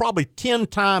forming probably 10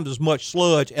 times as much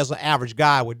sludge as an average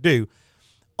guy would do.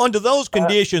 Under those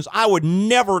conditions, I would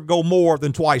never go more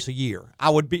than twice a year.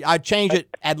 I'd change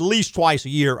it at least twice a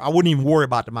year. I wouldn't even worry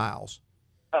about the miles.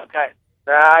 Okay.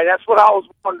 That's what I was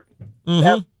wondering.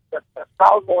 Mm-hmm. That's what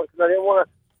I was wondering because I didn't want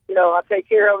to, I take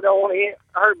care of it. I don't want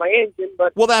to hurt my engine.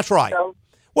 But well, that's right.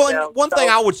 And one thing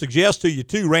I would suggest to you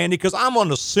too, Randy, because I'm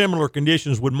under similar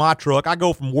conditions with my truck. I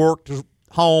go from work to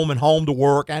home and home to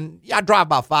work, and I drive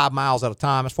about 5 miles at a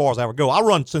time as far as I ever go. I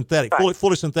run synthetic,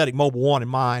 fully synthetic Mobil 1 in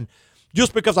mine,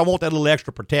 just because I want that little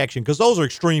extra protection, because those are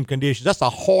extreme conditions. That's the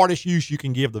hardest use you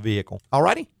can give the vehicle. All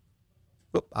righty?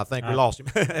 I think we lost him.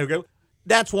 There we go.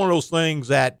 That's one of those things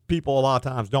that people a lot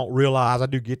of times don't realize. I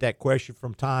do get that question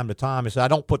from time to time. They say, I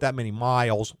don't put that many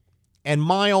miles. And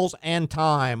miles and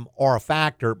time are a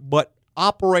factor, but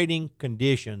operating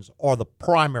conditions are the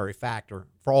primary factor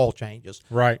for all changes.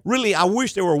 Right. Really, I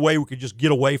wish there were a way we could just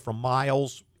get away from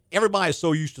miles. Everybody's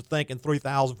so used to thinking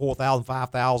 3,000, 4,000,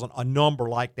 5,000, a number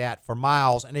like that for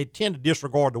miles, and they tend to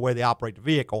disregard the way they operate the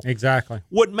vehicle. Exactly.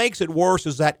 What makes it worse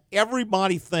is that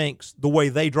everybody thinks the way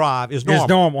they drive is normal. It's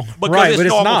normal. Because it's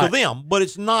normal to them, but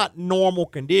it's not normal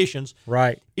conditions.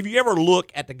 Right. If you ever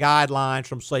look at the guidelines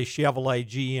from, say, Chevrolet,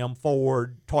 GM,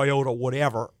 Ford, Toyota,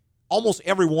 whatever, almost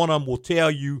every one of them will tell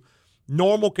you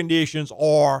normal conditions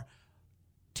are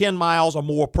 10 miles or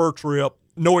more per trip,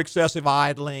 no excessive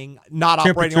idling, not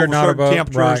operating over certain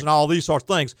temperatures, and all these sorts of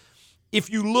things. If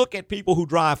you look at people who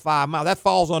drive 5 miles, that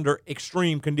falls under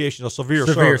extreme conditions of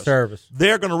severe service.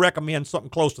 They're going to recommend something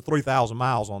close to 3,000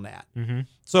 miles on that. Mm-hmm.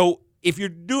 So if you're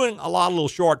doing a lot of little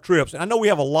short trips, and I know we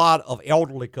have a lot of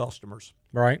elderly customers.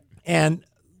 Right. And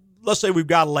let's say we've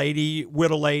got a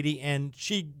widow lady, and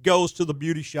she goes to the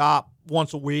beauty shop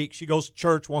once a week. She goes to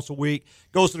church once a week,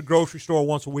 goes to the grocery store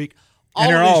once a week. And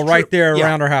they're all right there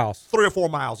around her house. 3 or 4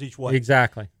 miles each way.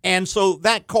 Exactly. And so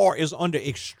that car is under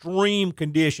extreme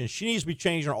conditions. She needs to be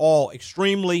changing her oil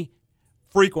extremely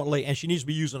frequently, and she needs to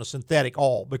be using a synthetic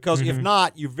oil because if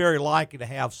not, you're very likely to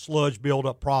have sludge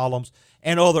buildup problems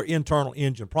and other internal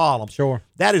engine problems. Sure.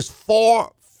 That is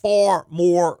far, far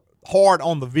more hard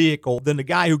on the vehicle than the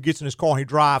guy who gets in his car and he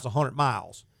drives 100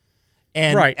 miles.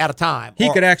 And at a time.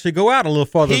 He could actually go out a little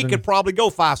further. He could probably go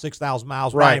 5,000, 6,000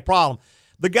 miles without any problem.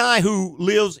 The guy who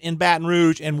lives in Baton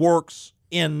Rouge and works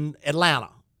in Atlanta,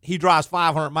 he drives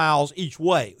 500 miles each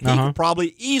way. He could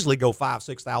probably easily go 5,000,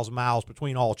 6,000 miles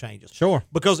between oil changes. Sure.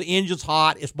 Because the engine's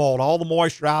hot, it's boiled all the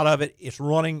moisture out of it, it's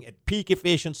running at peak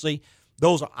efficiency.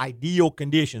 Those are ideal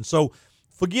conditions. So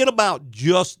forget about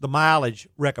just the mileage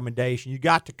recommendation. You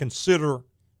got to consider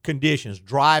conditions,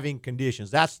 driving conditions.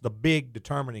 That's the big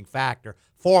determining factor,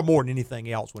 far more than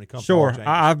anything else when it comes to oil changes.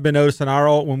 I've been noticing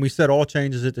when we set oil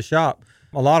changes at the shop,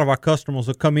 a lot of our customers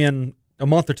will come in a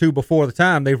month or two before the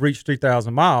time they've reached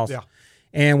 3,000 miles. Yeah.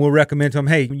 And we'll recommend to them,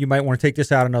 hey, you might want to take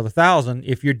this out another 1,000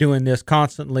 if you're doing this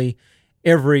constantly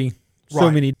every so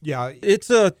many. Yeah. It's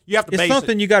base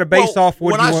something you got to base off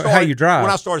how you drive.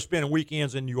 When I started spending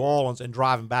weekends in New Orleans and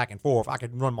driving back and forth, I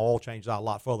could run my oil changes out a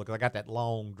lot further because I got that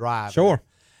long drive. Sure.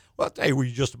 Well, I'll tell you, we're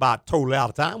just about totally out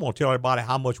of time. I want to tell everybody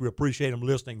how much we appreciate them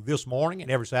listening this morning and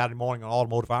every Saturday morning on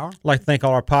Automotive Hour. I'd like to thank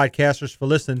all our podcasters for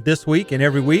listening this week and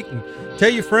every week. And tell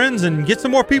your friends and get some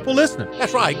more people listening.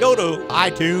 That's right. Go to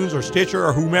iTunes or Stitcher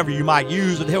or whomever you might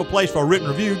use and have a place for a written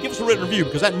review. Give us a written review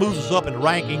because that moves us up in the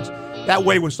rankings. That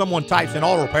way, when someone types in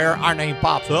auto repair, our name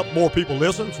pops up. More people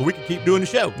listen, so we can keep doing the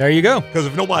show. There you go. Because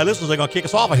if nobody listens, they're going to kick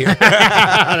us off of here.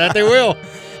 That they will.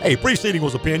 Hey, preceding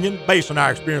was opinion based on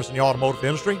our experience in the automotive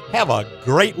industry. Have a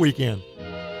great weekend.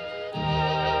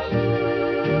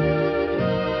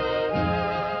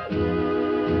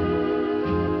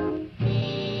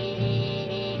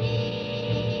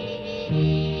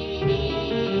 Mm-hmm.